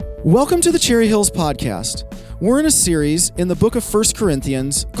Welcome to the Cherry Hills Podcast. We're in a series in the book of 1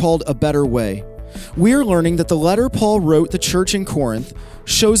 Corinthians called A Better Way. We're learning that the letter Paul wrote the church in Corinth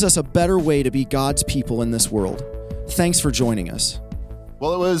shows us a better way to be God's people in this world. Thanks for joining us.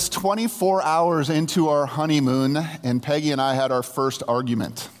 Well, it was 24 hours into our honeymoon, and Peggy and I had our first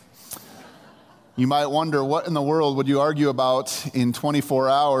argument. You might wonder, what in the world would you argue about in 24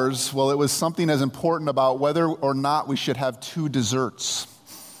 hours? Well, it was something as important about whether or not we should have two desserts.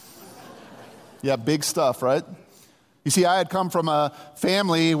 Yeah, big stuff, right? You see, I had come from a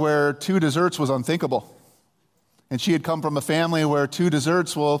family where two desserts was unthinkable. And she had come from a family where two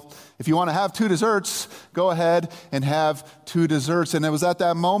desserts, well, if you want to have two desserts, go ahead and have two desserts. And it was at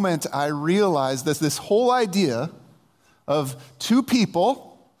that moment I realized that this whole idea of two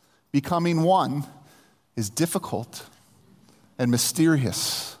people becoming one is difficult and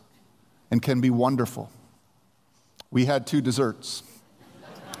mysterious and can be wonderful. We had two desserts.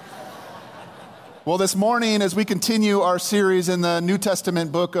 Well, this morning, as we continue our series in the New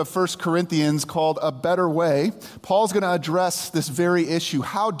Testament book of 1 Corinthians called A Better Way, Paul's going to address this very issue.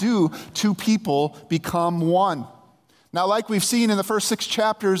 How do two people become one? Now, like we've seen in the first 6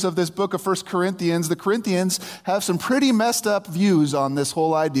 chapters of this book of 1 Corinthians, the Corinthians have some pretty messed up views on this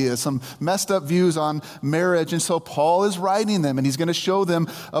whole idea, some messed up views on marriage. And so Paul is writing them, and he's going to show them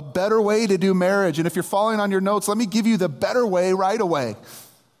a better way to do marriage. And if you're following on your notes, let me give you the better way right away.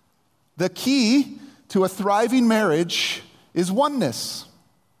 The key to a thriving marriage is oneness.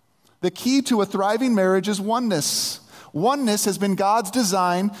 The key to a thriving marriage is oneness. Oneness has been God's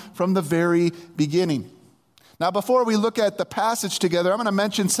design from the very beginning. Now, before we look at the passage together, I'm going to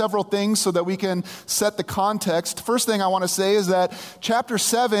mention several things so that we can set the context. First thing I want to say is that chapter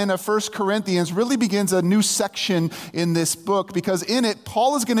 7 of 1 Corinthians really begins a new section in this book, because in it,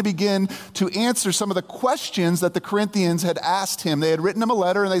 Paul is going to begin to answer some of the questions that the Corinthians had asked him. They had written him a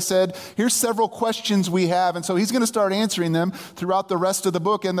letter and they said, here's several questions we have. And so he's going to start answering them throughout the rest of the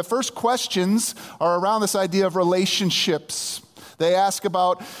book. And the first questions are around this idea of relationships. They ask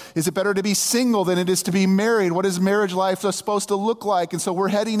about, is it better to be single than it is to be married? What is marriage life supposed to look like? And so we're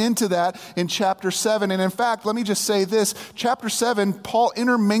heading into that in chapter 7. And in fact, let me just say this. Chapter 7, Paul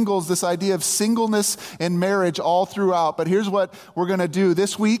intermingles this idea of singleness and marriage all throughout. But here's what we're going to do.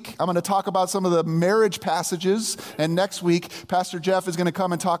 This week, I'm going to talk about some of the marriage passages. And next week, Pastor Jeff is going to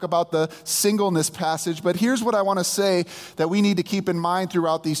come and talk about the singleness passage. But here's what I want to say that we need to keep in mind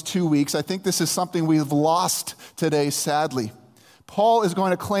throughout these 2 weeks. I think this is something we've lost today, sadly. Paul is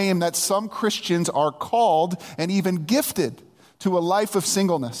going to claim that some Christians are called and even gifted to a life of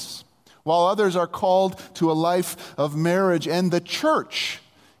singleness, while others are called to a life of marriage. And the church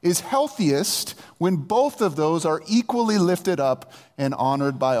is healthiest when both of those are equally lifted up and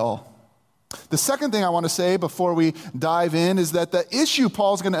honored by all. The second thing I want to say before we dive in is that the issue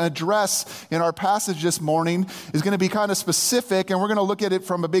Paul's going to address in our passage this morning is going to be kind of specific, and we're going to look at it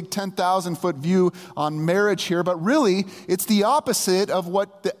from a big 10,000-foot view on marriage here. But really, it's the opposite of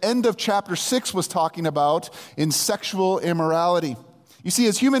what the end of chapter 6 was talking about in sexual immorality. You see,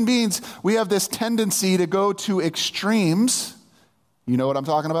 as human beings, we have this tendency to go to extremes. You know what I'm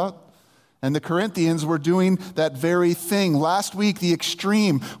talking about? And the Corinthians were doing that very thing. Last week, the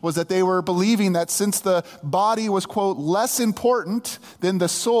extreme was that they were believing that since the body was, quote, less important than the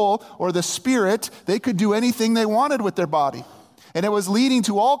soul or the spirit, they could do anything they wanted with their body. And it was leading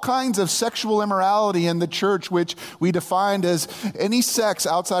to all kinds of sexual immorality in the church, which we defined as any sex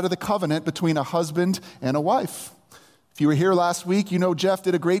outside of the covenant between a husband and a wife. If you were here last week, you know Jeff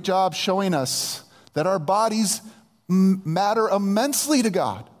did a great job showing us that our bodies matter immensely to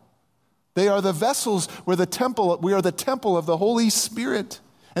God. They are the vessels we are the temple of the Holy Spirit.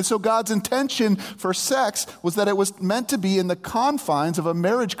 And so God's intention for sex was that it was meant to be in the confines of a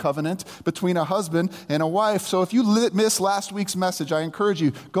marriage covenant between a husband and a wife. So if you missed last week's message, I encourage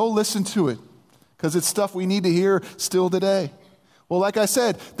you, go listen to it, because it's stuff we need to hear still today. Well, like I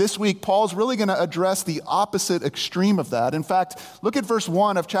said, this week, Paul's really going to address the opposite extreme of that. In fact, look at verse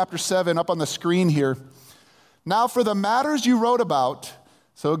 1 of chapter 7 up on the screen here. Now for the matters you wrote about.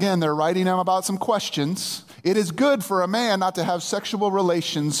 So again, they're writing him about some questions. It is good for a man not to have sexual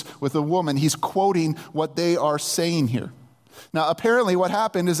relations with a woman. He's quoting what they are saying here. Now, apparently what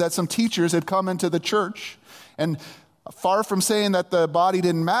happened is that some teachers had come into the church, and far from saying that the body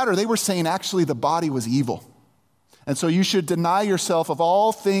didn't matter, they were saying actually the body was evil. And so you should deny yourself of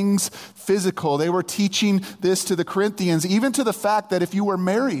all things physical. They were teaching this to the Corinthians, even to the fact that if you were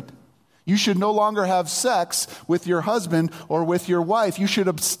married, you should no longer have sex with your husband or with your wife. You should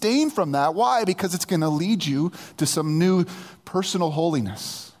abstain from that. Why? Because it's going to lead you to some new personal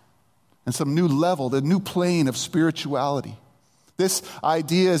holiness and some new level, the new plane of spirituality. This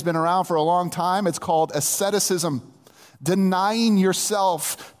idea has been around for a long time. It's called asceticism, denying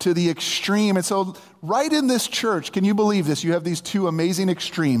yourself to the extreme. And so right in this church, can you believe this? You have these two amazing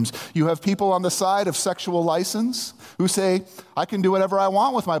extremes. You have people on the side of sexual license who say, I can do whatever I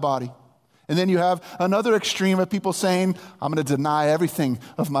want with my body. And then you have another extreme of people saying, I'm going to deny everything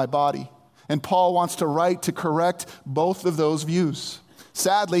of my body. And Paul wants to write to correct both of those views.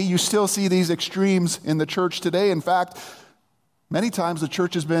 Sadly, you still see these extremes in the church today. In fact, many times the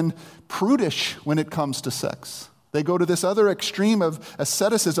church has been prudish when it comes to sex. They go to this other extreme of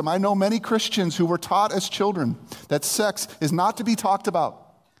asceticism. I know many Christians who were taught as children that sex is not to be talked about.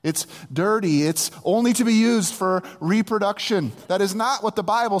 It's dirty. It's only to be used for reproduction. That is not what the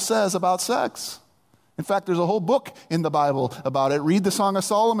Bible says about sex. In fact, there's a whole book in the Bible about it. Read the Song of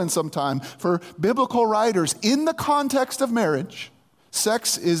Solomon sometime. For biblical writers, in the context of marriage,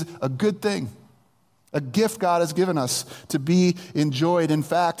 sex is a good thing, a gift God has given us to be enjoyed. In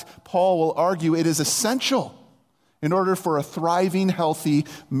fact, Paul will argue it is essential in order for a thriving, healthy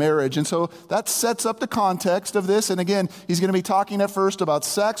marriage. And so that sets up the context of this. And again, he's going to be talking at first about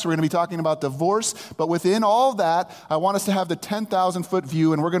sex. We're going to be talking about divorce. But within all that, I want us to have the 10,000-foot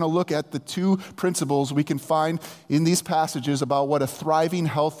view, and we're going to look at the two principles we can find in these passages about what a thriving,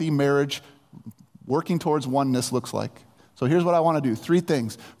 healthy marriage working towards oneness looks like. So here's what I want to do. 3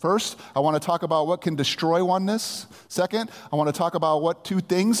 things. First, I want to talk about what can destroy oneness. Second, I want to talk about what 2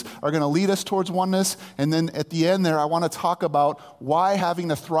 things are going to lead us towards oneness. And then at the end there, I want to talk about why having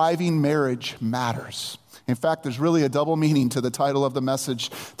a thriving marriage matters. In fact, there's really a double meaning to the title of the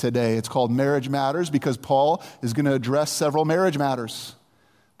message today. It's called Marriage Matters because Paul is going to address several marriage matters.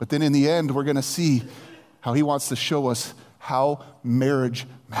 But then in the end, we're going to see how he wants to show us how marriage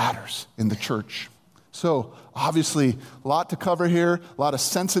matters in the church. So, obviously, a lot to cover here, a lot of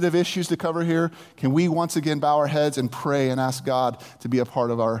sensitive issues to cover here. Can we once again bow our heads and pray and ask God to be a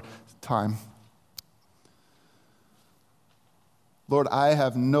part of our time? Lord, I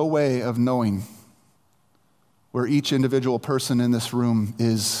have no way of knowing where each individual person in this room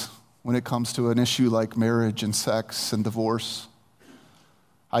is when it comes to an issue like marriage and sex and divorce.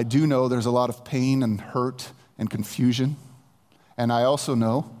 I do know there's a lot of pain and hurt and confusion. And I also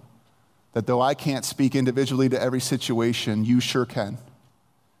know that though I can't speak individually to every situation, you sure can.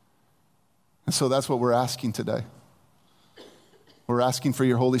 And so that's what we're asking today. We're asking for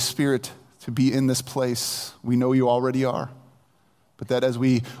your Holy Spirit to be in this place. We know you already are. But that as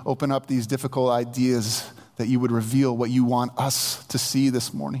we open up these difficult ideas, that you would reveal what you want us to see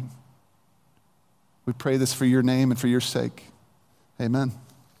this morning. We pray this for your name and for your sake. Amen.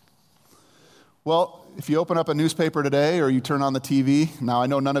 Well, if you open up a newspaper today or you turn on the TV, now I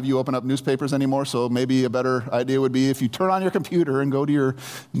know none of you open up newspapers anymore, so maybe a better idea would be if you turn on your computer and go to your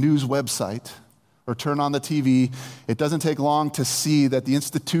news website or turn on the TV, it doesn't take long to see that the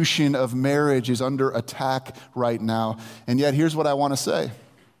institution of marriage is under attack right now. And yet here's what I want to say.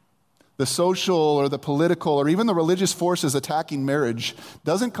 The social or the political or even the religious forces attacking marriage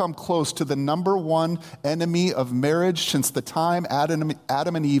doesn't come close to the number one enemy of marriage since the time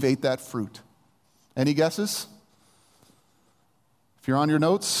Adam and Eve ate that fruit. Any guesses? If you're on your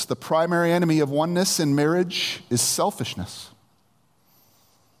notes, the primary enemy of oneness in marriage is selfishness.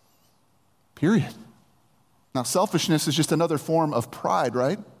 Period. Now, selfishness is just another form of pride,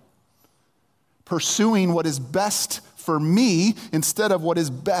 right? Pursuing what is best for me instead of what is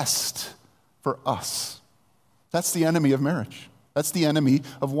best for us. That's the enemy of marriage. That's the enemy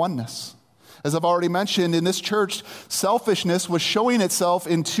of oneness. As I've already mentioned, in this church, selfishness was showing itself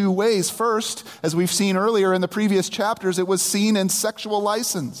in 2 ways. First, as we've seen earlier in the previous chapters, it was seen in sexual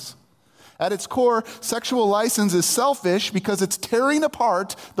license. At its core, sexual license is selfish because it's tearing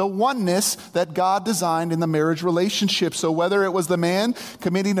apart the oneness that God designed in the marriage relationship. So whether it was the man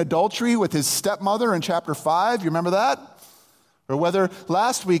committing adultery with his stepmother in chapter 5, you remember that? Or whether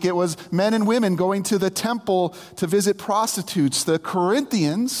last week it was men and women going to the temple to visit prostitutes, the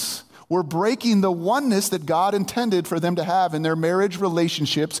Corinthians were breaking the oneness that God intended for them to have in their marriage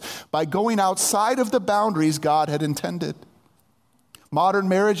relationships by going outside of the boundaries God had intended. Modern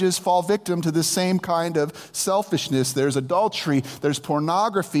marriages fall victim to the same kind of selfishness. There's adultery, there's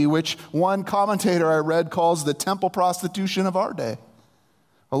pornography, which one commentator I read calls the temple prostitution of our day,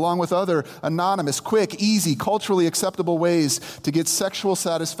 along with other anonymous, quick, easy, culturally acceptable ways to get sexual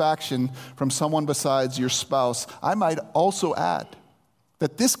satisfaction from someone besides your spouse. I might also add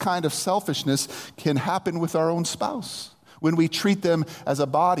that this kind of selfishness can happen with our own spouse when we treat them as a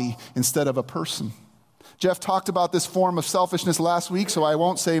body instead of a person. Jeff talked about this form of selfishness last week, so I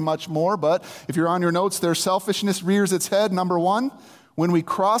won't say much more, but if you're on your notes there, selfishness rears its head, number 1, when we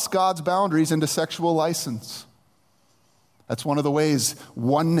cross God's boundaries into sexual license. That's one of the ways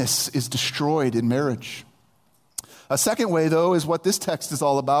oneness is destroyed in marriage. A second way, though, is what this text is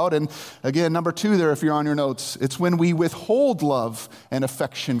all about. And again, number 2 there, if you're on your notes, it's when we withhold love and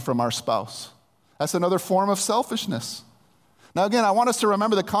affection from our spouse. That's another form of selfishness. Now, again, I want us to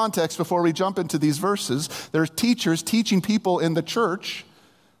remember the context before we jump into these verses. There's teachers teaching people in the church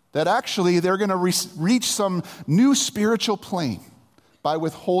that actually they're going to reach some new spiritual plane by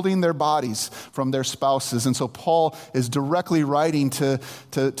withholding their bodies from their spouses. And so Paul is directly writing to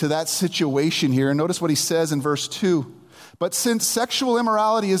that situation here. And notice what he says in verse 2. But since sexual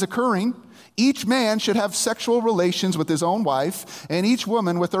immorality is occurring, each man should have sexual relations with his own wife, and each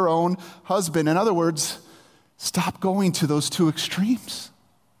woman with her own husband. In other words, stop going to those two extremes.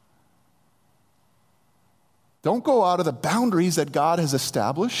 Don't go out of the boundaries that God has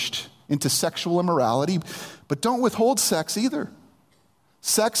established into sexual immorality, but don't withhold sex either.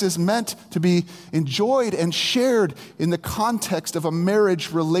 Sex is meant to be enjoyed and shared in the context of a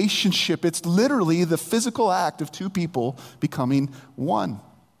marriage relationship. It's literally the physical act of two people becoming one.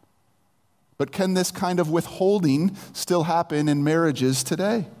 But can this kind of withholding still happen in marriages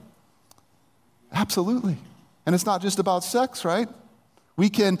today? Absolutely. And it's not just about sex, right? We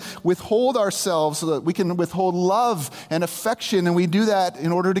can withhold ourselves, we can withhold love and affection, and we do that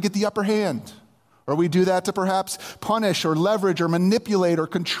in order to get the upper hand. Or we do that to perhaps punish or leverage or manipulate or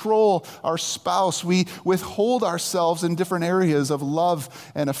control our spouse. We withhold ourselves in different areas of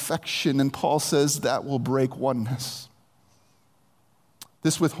love and affection, and Paul says that will break oneness.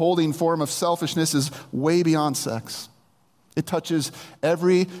 This withholding form of selfishness is way beyond sex. It touches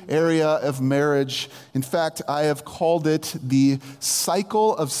every area of marriage. In fact, I have called it the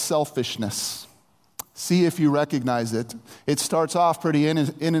cycle of selfishness. See if you recognize it. It starts off pretty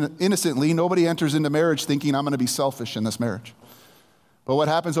innocently. Nobody enters into marriage thinking, I'm going to be selfish in this marriage. But what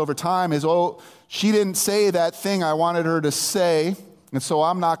happens over time is, she didn't say that thing I wanted her to say, and so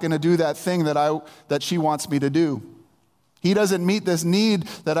I'm not going to do that thing that she wants me to do. He doesn't meet this need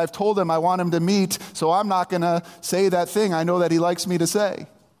that I've told him I want him to meet, so I'm not going to say that thing I know that he likes me to say.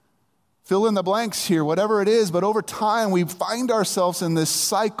 Fill in the blanks here, whatever it is, but over time we find ourselves in this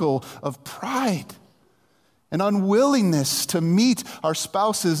cycle of pride. An unwillingness to meet our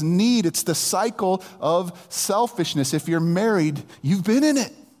spouse's need. It's the cycle of selfishness. If you're married, you've been in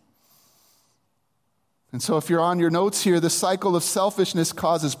it. And so if you're on your notes here, the cycle of selfishness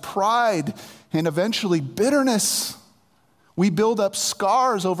causes pride and eventually bitterness. We build up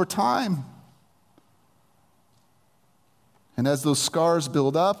scars over time. And as those scars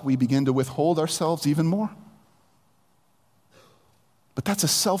build up, we begin to withhold ourselves even more. But that's a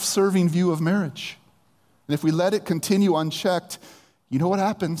self-serving view of marriage. And if we let it continue unchecked, you know what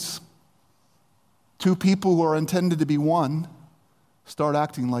happens? Two people who are intended to be one start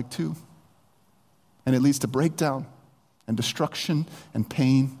acting like two. And it leads to breakdown and destruction and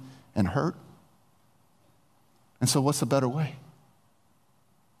pain and hurt. And so what's a better way?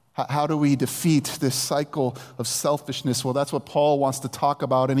 How do we defeat this cycle of selfishness? Well, that's what Paul wants to talk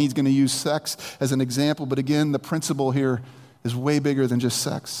about, and he's going to use sex as an example. But again, the principle here is way bigger than just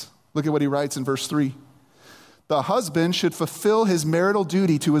sex. Look at what he writes in verse 3. The husband should fulfill his marital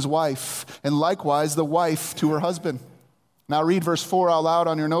duty to his wife, and likewise the wife to her husband. Now read verse 4 out loud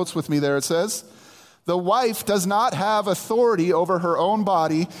on your notes with me there. It says, the wife does not have authority over her own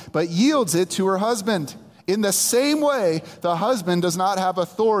body, but yields it to her husband. In the same way, the husband does not have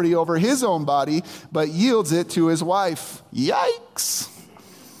authority over his own body, but yields it to his wife. Yikes!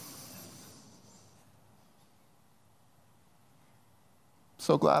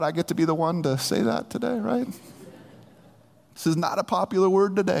 So glad I get to be the one to say that today, right? This is not a popular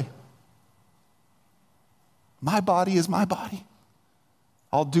word today. My body is my body.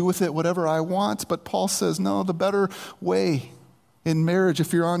 I'll do with it whatever I want. But Paul says, no, the better way in marriage,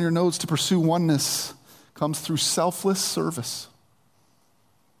 if you're on your notes, to pursue oneness comes through selfless service.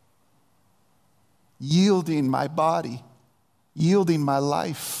 Yielding my body, yielding my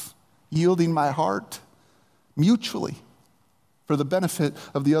life, yielding my heart mutually for the benefit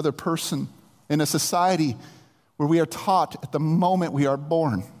of the other person in a society where we are taught at the moment we are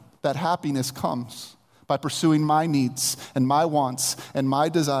born that happiness comes by pursuing my needs and my wants and my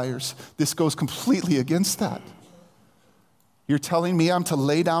desires. This goes completely against that. You're telling me I'm to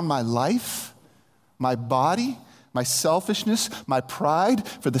lay down my life, my body, my selfishness, my pride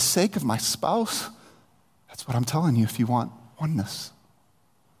for the sake of my spouse? That's what I'm telling you if you want oneness.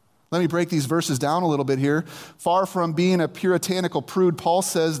 Let me break these verses down a little bit here. Far from being a puritanical prude, Paul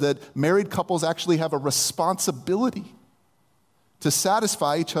says that married couples actually have a responsibility to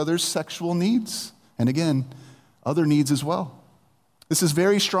satisfy each other's sexual needs. And again, other needs as well. This is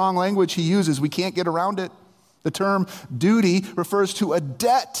very strong language he uses. We can't get around it. The term duty refers to a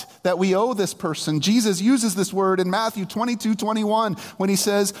debt that we owe this person. Jesus uses this word in Matthew 22:21 when he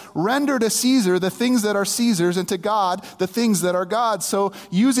says, "Render to Caesar the things that are Caesar's, and to God the things that are God's." So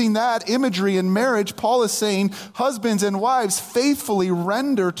using that imagery in marriage, Paul is saying, husbands and wives faithfully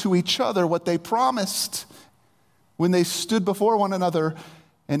render to each other what they promised when they stood before one another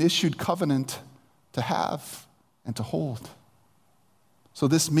and issued covenant to have and to hold. So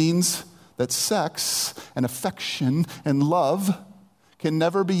this means that sex and affection and love can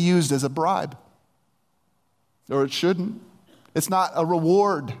never be used as a bribe, or it shouldn't. It's not a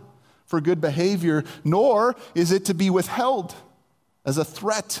reward for good behavior, nor is it to be withheld as a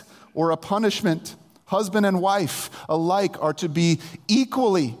threat or a punishment. Husband and wife alike are to be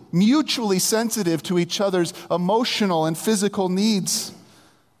equally, mutually sensitive to each other's emotional and physical needs.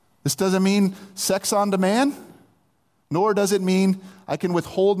 This doesn't mean sex on demand, nor does it mean I can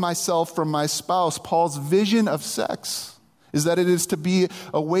withhold myself from my spouse. Paul's vision of sex is that it is to be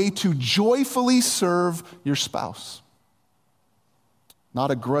a way to joyfully serve your spouse.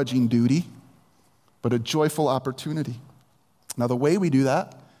 Not a grudging duty, but a joyful opportunity. Now, the way we do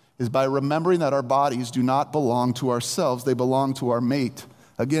that is by remembering that our bodies do not belong to ourselves, they belong to our mate.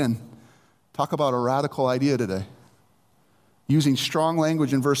 Again, talk about a radical idea today. Using strong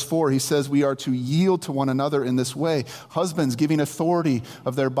language in verse 4, he says we are to yield to one another in this way. Husbands giving authority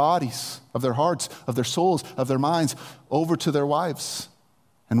of their bodies, of their hearts, of their souls, of their minds over to their wives,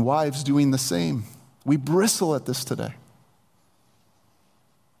 and wives doing the same. We bristle at this today.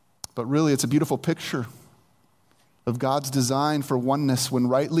 But really, it's a beautiful picture of God's design for oneness when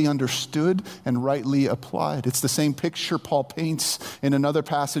rightly understood and rightly applied. It's the same picture Paul paints in another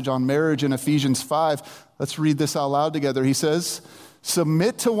passage on marriage in Ephesians 5. Let's read this out loud together. He says,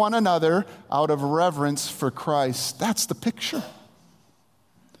 "Submit to one another out of reverence for Christ." That's the picture.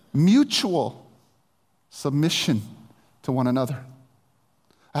 Mutual submission to one another.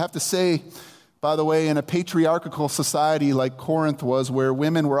 I have to say, by the way, in a patriarchal society like Corinth was, where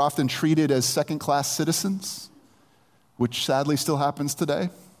women were often treated as second-class citizens, which sadly still happens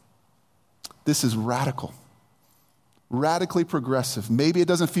today, this is radical, radically progressive. Maybe it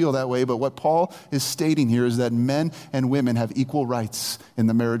doesn't feel that way, but what Paul is stating here is that men and women have equal rights in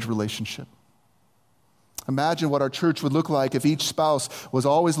the marriage relationship. Imagine what our church would look like if each spouse was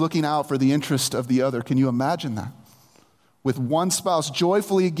always looking out for the interest of the other. Can you imagine that? With one spouse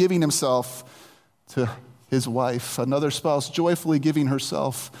joyfully giving himself to his wife, another spouse joyfully giving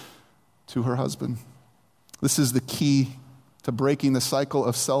herself to her husband. This is the key to breaking the cycle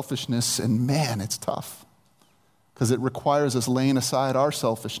of selfishness, and man, it's tough because it requires us laying aside our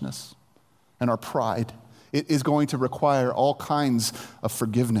selfishness and our pride. It is going to require all kinds of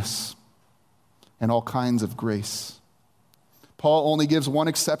forgiveness and all kinds of grace. Paul only gives one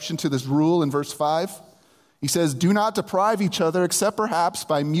exception to this rule in verse 5. He says, "Do not deprive each other except perhaps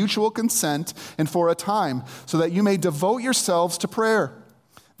by mutual consent and for a time, so that you may devote yourselves to prayer.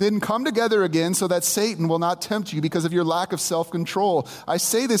 Then come together again so that Satan will not tempt you because of your lack of self-control. I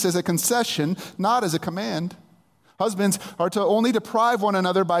say this as a concession, not as a command. Husbands are to only deprive one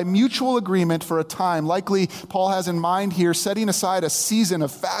another by mutual agreement for a time." Likely, Paul has in mind here setting aside a season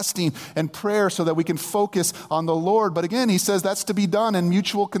of fasting and prayer so that we can focus on the Lord. But again, he says that's to be done in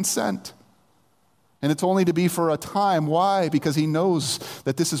mutual consent. And it's only to be for a time. Why? Because he knows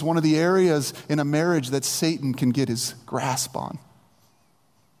that this is one of the areas in a marriage that Satan can get his grasp on.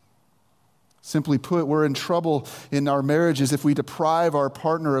 Simply put, we're in trouble in our marriages if we deprive our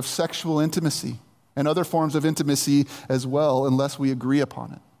partner of sexual intimacy and other forms of intimacy as well, unless we agree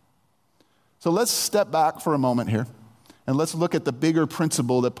upon it. So let's step back for a moment here, and let's look at the bigger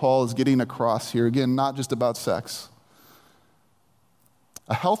principle that Paul is getting across here. Again, not just about sex.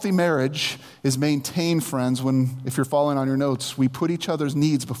 A healthy marriage is maintained, friends, when, if you're following on your notes, we put each other's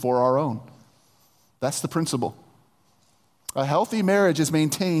needs before our own. That's the principle. A healthy marriage is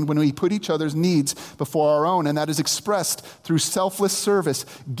maintained when we put each other's needs before our own, and that is expressed through selfless service,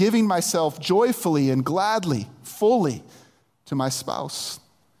 giving myself joyfully and gladly, fully to my spouse.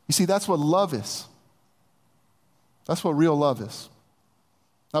 You see, that's what love is. That's what real love is.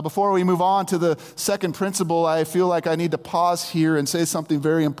 Now, before we move on to the second principle, I feel like I need to pause here and say something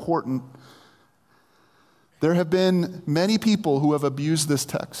very important. There have been many people who have abused this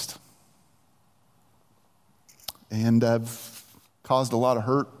text and have caused a lot of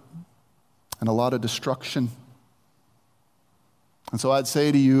hurt and a lot of destruction. And so I'd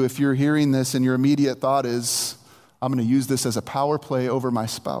say to you, if you're hearing this and your immediate thought is, I'm going to use this as a power play over my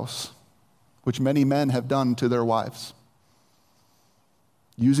spouse, which many men have done to their wives,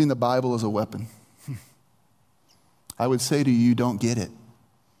 using the Bible as a weapon, I would say to you, you don't get it.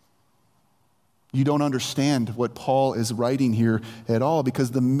 You don't understand what Paul is writing here at all,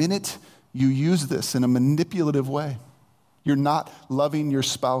 because the minute you use this in a manipulative way, you're not loving your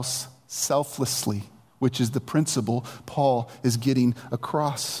spouse selflessly, which is the principle Paul is getting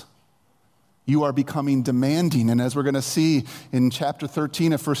across. You are becoming demanding. And as we're going to see in chapter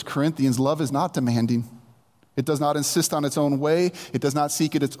 13 of 1 Corinthians, love is not demanding. It does not insist on its own way. It does not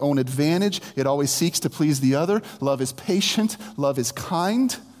seek its own advantage. It always seeks to please the other. Love is patient. Love is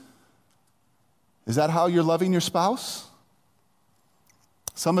kind. Is that how you're loving your spouse?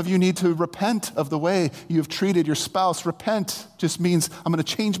 Some of you need to repent of the way you've treated your spouse. Repent just means I'm going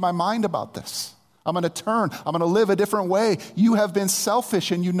to change my mind about this. I'm going to turn. I'm going to live a different way. You have been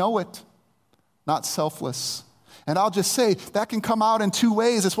selfish and you know it, not selfless. And I'll just say that can come out in two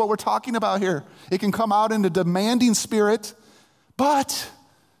ways. It's what we're talking about here. It can come out in a demanding spirit, but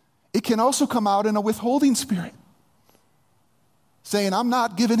it can also come out in a withholding spirit. Saying, I'm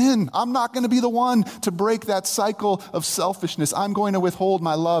not giving in. I'm not going to be the one to break that cycle of selfishness. I'm going to withhold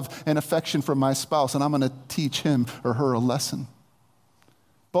my love and affection from my spouse, and I'm going to teach him or her a lesson.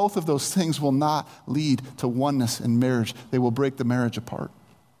 Both of those things will not lead to oneness in marriage. They will break the marriage apart.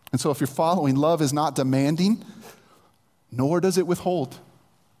 And so if you're following, love is not demanding, nor does it withhold.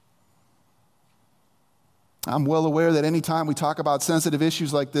 I'm well aware that anytime we talk about sensitive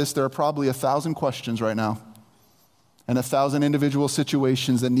issues like this, there are probably 1,000 questions right now and 1,000 individual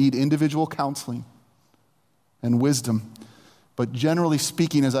situations that need individual counseling and wisdom. But generally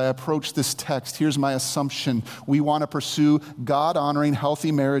speaking, as I approach this text, here's my assumption. We want to pursue God-honoring,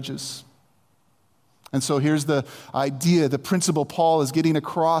 healthy marriages. And so here's the idea, the principle Paul is getting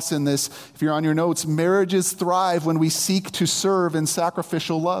across in this. If you're on your notes, marriages thrive when we seek to serve in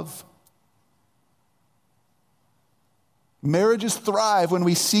sacrificial love. Marriages thrive when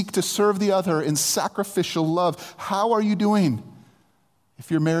we seek to serve the other in sacrificial love. How are you doing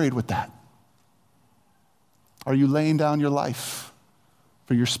if you're married with that? Are you laying down your life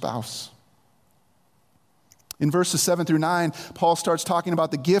for your spouse? In verses 7 through 9, Paul starts talking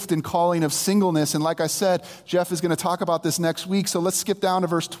about the gift and calling of singleness. And like I said, Jeff is going to talk about this next week. So let's skip down to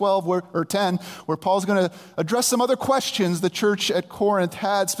verse 12 or 10, where Paul's going to address some other questions the church at Corinth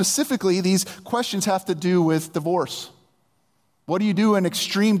had. Specifically, these questions have to do with divorce. What do you do in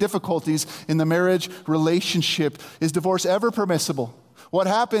extreme difficulties in the marriage relationship? Is divorce ever permissible? What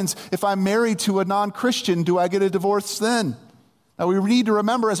happens if I'm married to a non-Christian? Do I get a divorce then? Now, we need to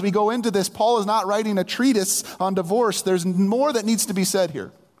remember as we go into this, Paul is not writing a treatise on divorce. There's more that needs to be said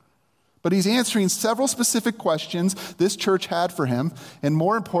here. But he's answering several specific questions this church had for him. And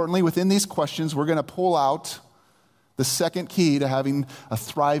more importantly, within these questions, we're going to pull out the second key to having a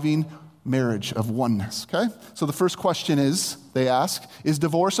thriving marriage of oneness, okay? So the first question they ask, is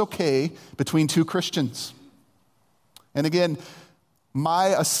divorce okay between two Christians? And again, my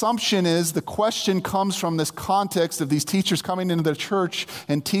assumption is the question comes from this context of these teachers coming into the church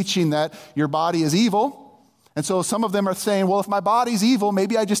and teaching that your body is evil. And so some of them are saying, well, if my body's evil,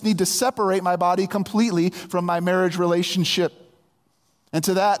 maybe I just need to separate my body completely from my marriage relationship. And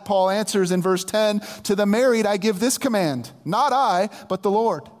to that, Paul answers in verse 10, to the married I give this command, not I, but the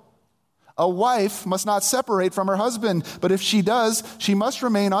Lord. A wife must not separate from her husband, but if she does, she must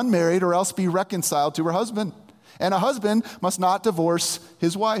remain unmarried or else be reconciled to her husband. And a husband must not divorce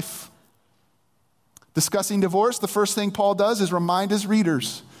his wife. Discussing divorce, the first thing Paul does is remind his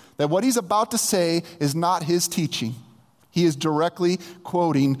readers that what he's about to say is not his teaching. He is directly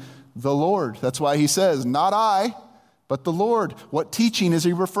quoting the Lord. That's why he says, not I, but the Lord. What teaching is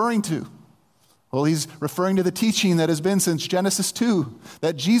he referring to? Well, he's referring to the teaching that has been since Genesis 2,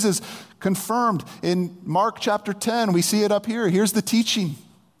 that Jesus confirmed in Mark chapter 10. We see it up here. Here's the teaching.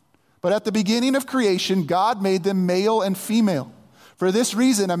 But at the beginning of creation, God made them male and female. For this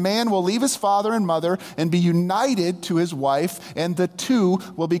reason, a man will leave his father and mother and be united to his wife, and the two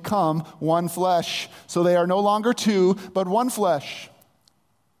will become one flesh. So they are no longer two, but one flesh.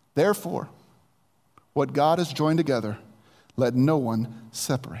 Therefore, what God has joined together, let no one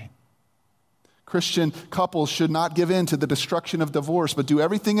separate. Christian couples should not give in to the destruction of divorce, but do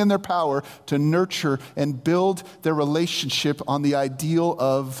everything in their power to nurture and build their relationship on the ideal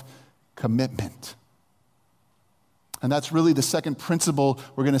of commitment. And that's really the second principle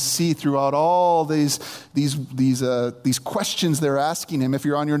we're going to see throughout all these questions they're asking him. If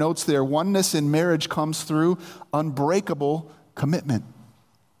you're on your notes there, oneness in marriage comes through unbreakable commitment.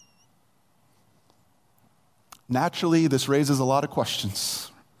 Naturally, this raises a lot of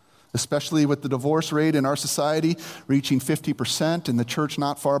questions, especially with the divorce rate in our society reaching 50% and the church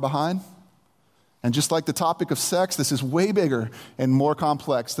not far behind. And just like the topic of sex, this is way bigger and more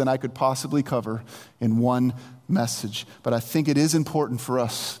complex than I could possibly cover in one message. But I think it is important for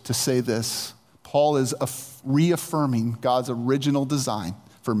us to say this. Paul is reaffirming God's original design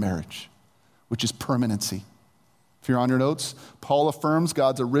for marriage, which is permanency. If you're on your notes, Paul affirms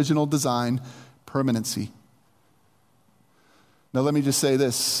God's original design, permanency. Now let me just say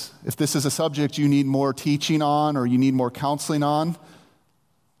this. If this is a subject you need more teaching on or you need more counseling on,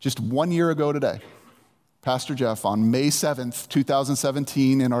 just 1 year ago today, Pastor Jeff, on May 7th,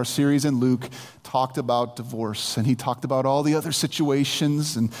 2017, in our series in Luke, talked about divorce. And he talked about all the other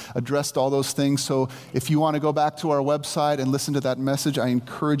situations and addressed all those things. So if you want to go back to our website and listen to that message, I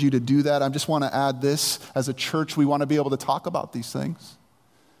encourage you to do that. I just want to add this. As a church, we want to be able to talk about these things.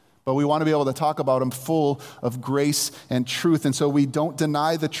 But we want to be able to talk about them full of grace and truth. And so we don't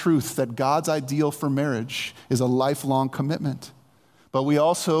deny the truth that God's ideal for marriage is a lifelong commitment. But we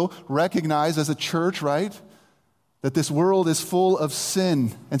also recognize as a church, right, that this world is full of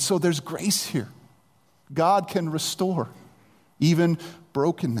sin. And so there's grace here. God can restore even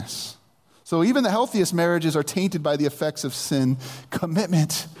brokenness. So even the healthiest marriages are tainted by the effects of sin.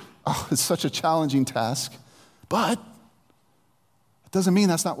 Commitment, it's such a challenging task. But it doesn't mean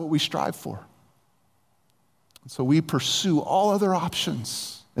that's not what we strive for. So we pursue all other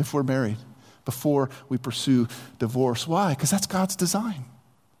options if we're married before we pursue divorce. Why? Because that's God's design.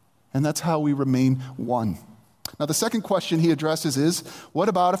 And that's how we remain one. Now, the second question he addresses is, what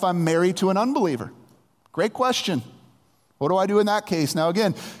about if I'm married to an unbeliever? Great question. What do I do in that case? Now,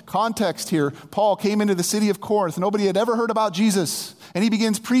 again, context here. Paul came into the city of Corinth. Nobody had ever heard about Jesus. And he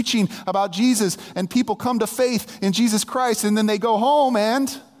begins preaching about Jesus. And people come to faith in Jesus Christ. And then they go home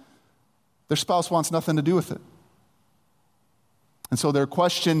and their spouse wants nothing to do with it. And so their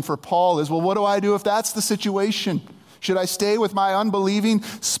question for Paul is, well, what do I do if that's the situation? Should I stay with my unbelieving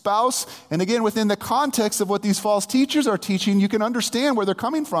spouse? And again, within the context of what these false teachers are teaching, you can understand where they're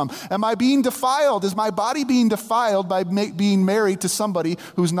coming from. Am I being defiled? Is my body being defiled by being married to somebody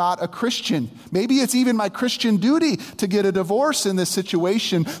who's not a Christian? Maybe it's even my Christian duty to get a divorce in this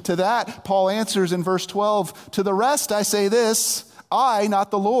situation. To that, Paul answers in verse 12, to the rest I say this, I,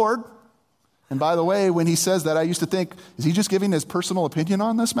 not the Lord. And by the way, when he says that, I used to think, is he just giving his personal opinion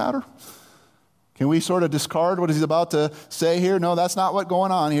on this matter? Can we sort of discard what he's about to say here? No, that's not what's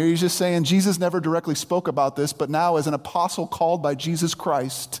going on here. He's just saying Jesus never directly spoke about this, but now as an apostle called by Jesus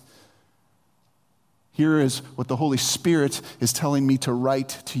Christ, here is what the Holy Spirit is telling me to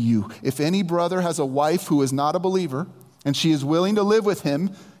write to you. If any brother has a wife who is not a believer, and she is willing to live with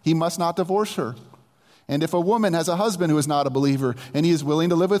him, he must not divorce her. And if a woman has a husband who is not a believer, and he is willing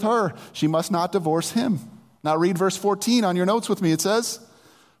to live with her, she must not divorce him. Now read verse 14 on your notes with me. It says,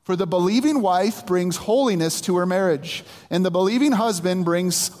 for the believing wife brings holiness to her marriage, and the believing husband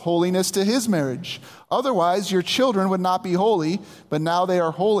brings holiness to his marriage. Otherwise, your children would not be holy, but now they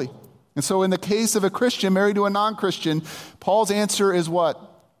are holy. And so in the case of a Christian married to a non-Christian, Paul's answer is what?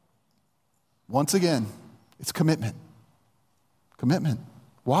 Once again, it's commitment. Commitment.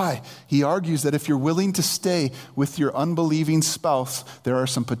 Why? He argues that if you're willing to stay with your unbelieving spouse, there are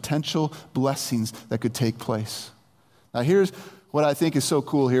some potential blessings that could take place. Now here's what I think is so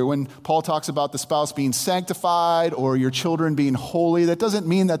cool here. When Paul talks about the spouse being sanctified or your children being holy, that doesn't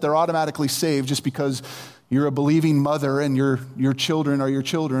mean that they're automatically saved just because you're a believing mother and your children are your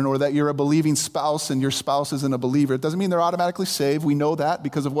children, or that you're a believing spouse and your spouse isn't a believer. It doesn't mean they're automatically saved. We know that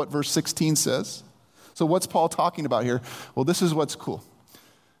because of what verse 16 says. So what's Paul talking about here? Well, this is what's cool.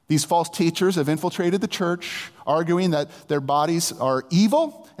 These false teachers have infiltrated the church, arguing that their bodies are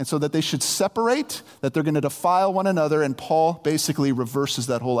evil, and so that they should separate, that they're going to defile one another, and Paul basically reverses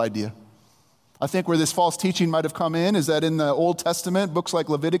that whole idea. I think where this false teaching might have come in is that in the Old Testament, books like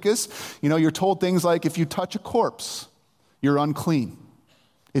Leviticus, you're told things like if you touch a corpse, you're unclean.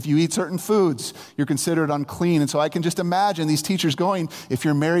 If you eat certain foods, you're considered unclean. And so I can just imagine these teachers going, if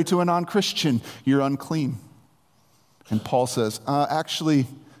you're married to a non-Christian, you're unclean. And Paul says, actually,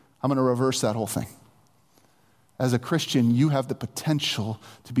 I'm going to reverse that whole thing. As a Christian, you have the potential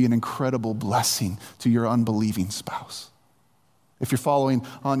to be an incredible blessing to your unbelieving spouse. If you're following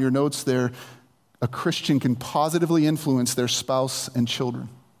on your notes there, a Christian can positively influence their spouse and children.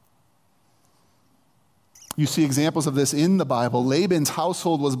 You see examples of this in the Bible. Laban's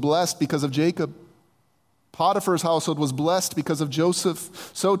household was blessed because of Jacob. Potiphar's household was blessed because of Joseph.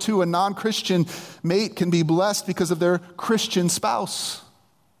 So too, a non-Christian mate can be blessed because of their Christian spouse.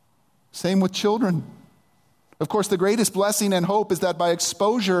 Same with children. Of course, the greatest blessing and hope is that by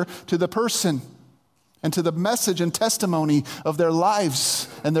exposure to the person and to the message and testimony of their lives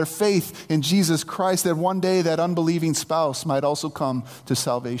and their faith in Jesus Christ, that one day that unbelieving spouse might also come to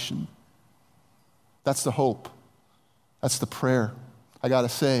salvation. That's the hope. That's the prayer. I got to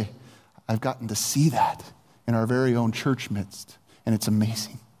say, I've gotten to see that in our very own church midst, and it's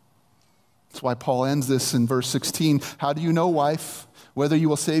amazing. That's why Paul ends this in verse 16. How do you know, wife, whether you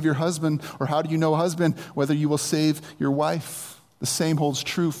will save your husband? Or how do you know, husband, whether you will save your wife? The same holds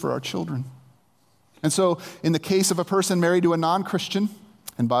true for our children. And so, in the case of a person married to a non-Christian,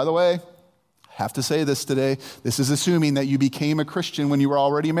 and by the way, I have to say this today, this is assuming that you became a Christian when you were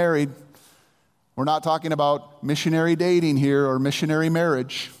already married. We're not talking about missionary dating here or missionary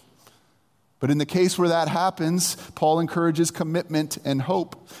marriage. But in the case where that happens, Paul encourages commitment and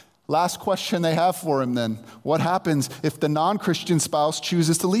hope. Last question they have for him then. What happens if the non-Christian spouse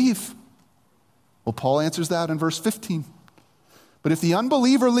chooses to leave? Well, Paul answers that in verse 15. But if the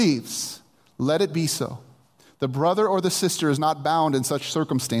unbeliever leaves, let it be so. The brother or the sister is not bound in such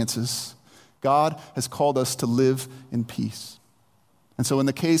circumstances. God has called us to live in peace. And so in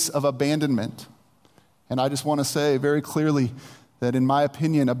the case of abandonment, and I just want to say very clearly that in my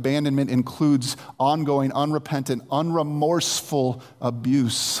opinion, abandonment includes ongoing, unrepentant, unremorseful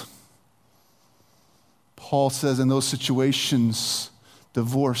abuse. Paul says in those situations,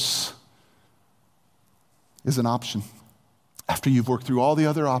 divorce is an option. After you've worked through all the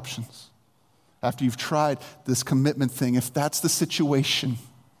other options, after you've tried this commitment thing, if that's the situation,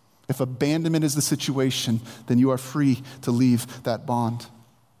 if abandonment is the situation, then you are free to leave that bond.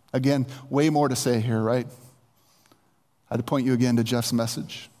 Again, way more to say here, right? I had to point you again to Jeff's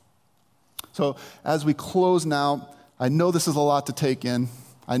message. So as we close now, I know this is a lot to take in.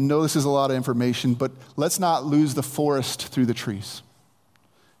 I know this is a lot of information, but let's not lose the forest through the trees.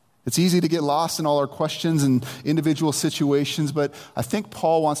 It's easy to get lost in all our questions and individual situations, but I think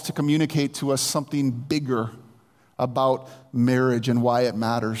Paul wants to communicate to us something bigger about marriage and why it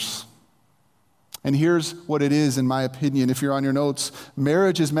matters. And here's what it is, in my opinion. If you're on your notes,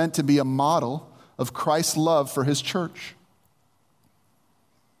 marriage is meant to be a model of Christ's love for his church.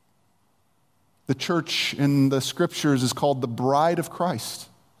 The church in the scriptures is called the bride of Christ.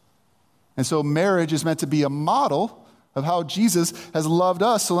 And so marriage is meant to be a model of how Jesus has loved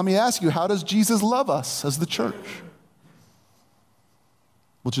us. So let me ask you, how does Jesus love us as the church?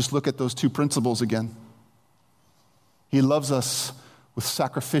 We'll just look at those two principles again. He loves us with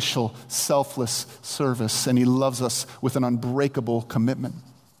sacrificial, selfless service, and he loves us with an unbreakable commitment.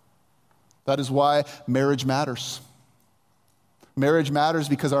 That is why marriage matters. Marriage matters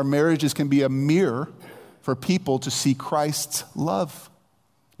because our marriages can be a mirror for people to see Christ's love,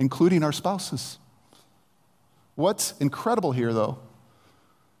 including our spouses. What's incredible here, though,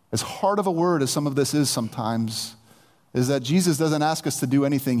 as hard of a word as some of this is sometimes, is that Jesus doesn't ask us to do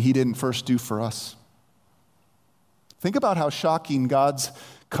anything he didn't first do for us. Think about how shocking God's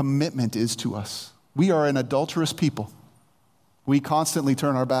commitment is to us. We are an adulterous people. We constantly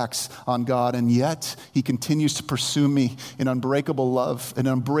turn our backs on God, and yet he continues to pursue me in unbreakable love, an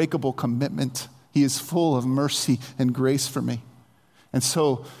unbreakable commitment. He is full of mercy and grace for me. And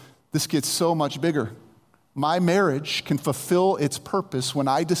so this gets so much bigger. My marriage can fulfill its purpose when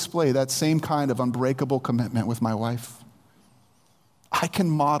I display that same kind of unbreakable commitment with my wife. I can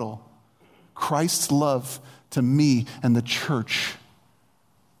model Christ's love to me and the church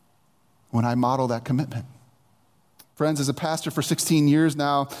when I model that commitment. Friends, as a pastor for 16 years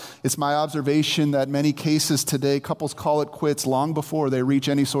now, it's my observation that many cases today, couples call it quits long before they reach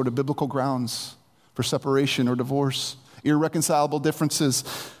any sort of biblical grounds for separation or divorce. Irreconcilable differences,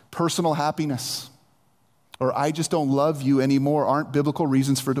 personal happiness, or I just don't love you anymore aren't biblical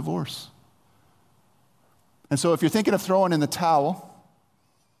reasons for divorce. And so if you're thinking of throwing in the towel,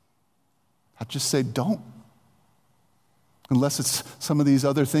 I'd just say don't. Unless it's some of these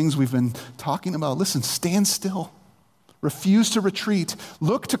other things we've been talking about. Listen, stand still. Refuse to retreat.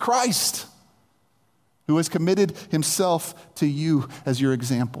 Look to Christ, who has committed himself to you as your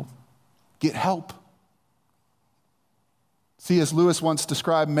example. Get help. C.S. Lewis once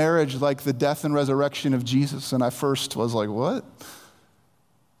described marriage like the death and resurrection of Jesus, and I first was like, what?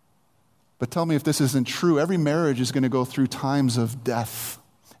 But tell me if this isn't true. Every marriage is going to go through times of death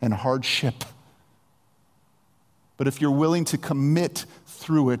and hardship. But if you're willing to commit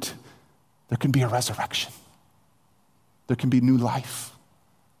through it, there can be a resurrection. There can be new life.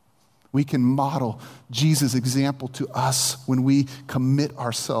 We can model Jesus' example to us when we commit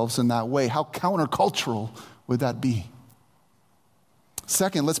ourselves in that way. How countercultural would that be?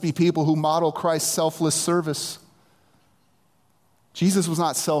 Second, let's be people who model Christ's selfless service. Jesus was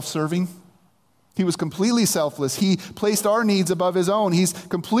not self-serving. He was completely selfless. He placed our needs above his own. He's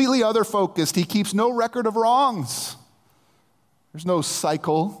completely other-focused. He keeps no record of wrongs. There's no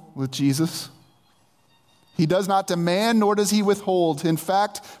cycle with Jesus. He does not demand, nor does he withhold. In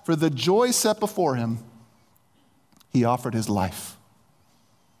fact, for the joy set before him, he offered his life.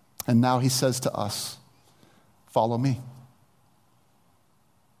 And now he says to us, follow me.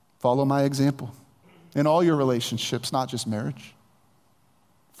 Follow my example in all your relationships, not just marriage.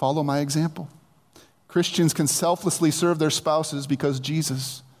 Follow my example. Christians can selflessly serve their spouses because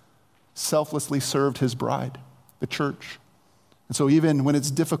Jesus selflessly served his bride, the church. And so even when it's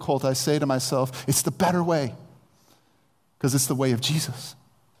difficult, I say to myself, it's the better way because it's the way of Jesus.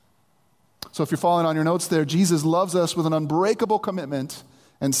 So if you're following on your notes there, Jesus loves us with an unbreakable commitment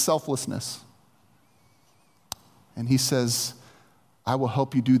and selflessness. And he says, I will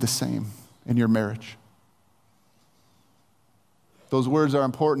help you do the same in your marriage. Those words are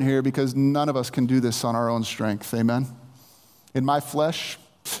important here because none of us can do this on our own strength. Amen? In my flesh,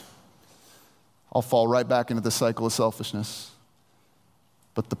 I'll fall right back into the cycle of selfishness.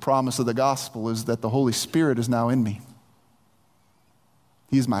 But the promise of the gospel is that the Holy Spirit is now in me.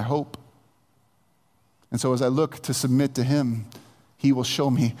 He is my hope. And so as I look to submit to him, he will show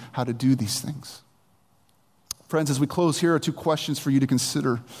me how to do these things. Friends, as we close, here are two questions for you to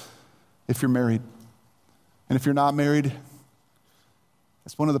consider if you're married. And if you're not married,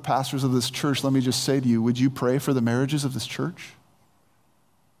 as one of the pastors of this church, let me just say to you, would you pray for the marriages of this church?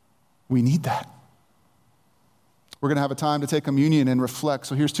 We need that. We're going to have a time to take communion and reflect.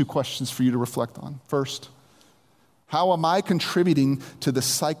 So here's two questions for you to reflect on. First, how am I contributing to the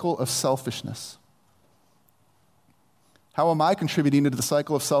cycle of selfishness? How am I contributing to the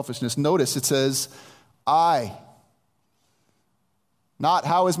cycle of selfishness? Notice it says, I. Not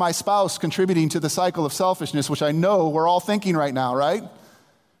how is my spouse contributing to the cycle of selfishness, which I know we're all thinking right now, right?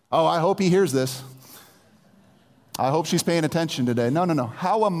 Oh, I hope he hears this. I hope she's paying attention today. No.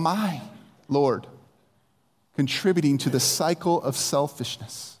 How am I, Lord, contributing to the cycle of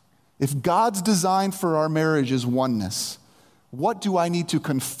selfishness? If God's design for our marriage is oneness, what do I need to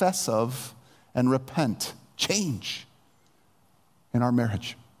confess of and repent, change in our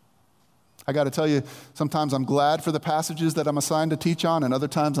marriage? I got to tell you, sometimes I'm glad for the passages that I'm assigned to teach on, and other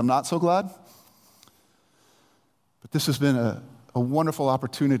times I'm not so glad. But this has been a wonderful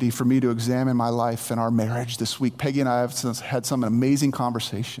opportunity for me to examine my life and our marriage this week. Peggy and I have had some amazing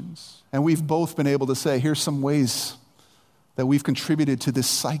conversations, and we've both been able to say, here's some ways that we've contributed to this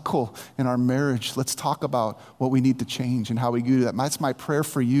cycle in our marriage. Let's talk about what we need to change and how we do that. That's my prayer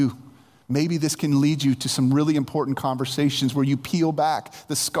for you. Maybe this can lead you to some really important conversations where you peel back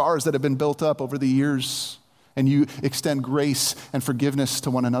the scars that have been built up over the years and you extend grace and forgiveness to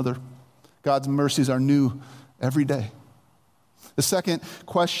one another. God's mercies are new every day. The second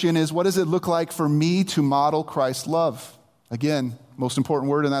question is, what does it look like for me to model Christ's love? Again, most important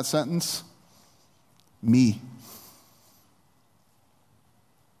word in that sentence, me.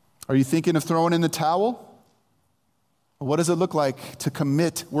 Are you thinking of throwing in the towel? What does it look like to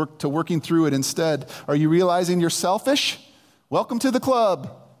commit to working through it instead? Are you realizing you're selfish? Welcome to the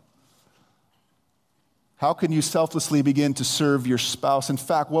club. How can you selflessly begin to serve your spouse? In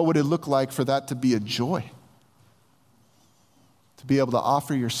fact, what would it look like for that to be a joy? To be able to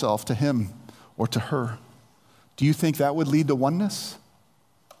offer yourself to him or to her. Do you think that would lead to oneness?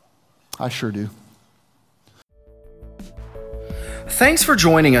 I sure do. Thanks for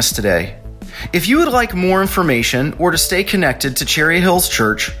joining us today. If you would like more information or to stay connected to Cherry Hills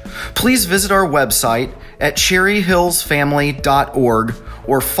Church, please visit our website at cherryhillsfamily.org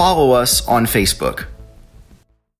or follow us on Facebook.